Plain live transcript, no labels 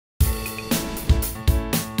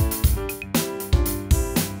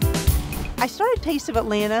I started Taste of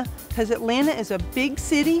Atlanta because Atlanta is a big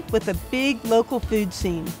city with a big local food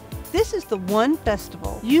scene. This is the one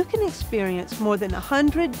festival you can experience more than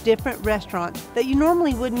 100 different restaurants that you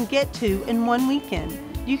normally wouldn't get to in one weekend.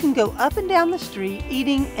 You can go up and down the street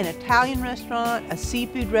eating an Italian restaurant, a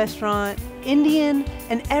seafood restaurant, Indian,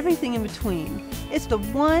 and everything in between. It's the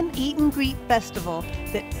one eat and greet festival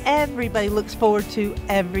that everybody looks forward to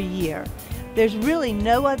every year. There's really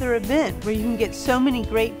no other event where you can get so many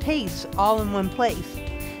great tastes all in one place.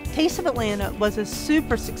 Taste of Atlanta was a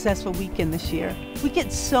super successful weekend this year. We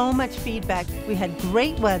get so much feedback. We had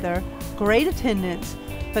great weather, great attendance,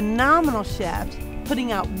 phenomenal chefs,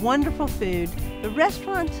 putting out wonderful food. The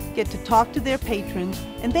restaurants get to talk to their patrons,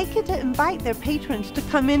 and they get to invite their patrons to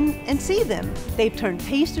come in and see them. They've turned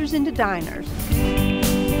tasters into diners.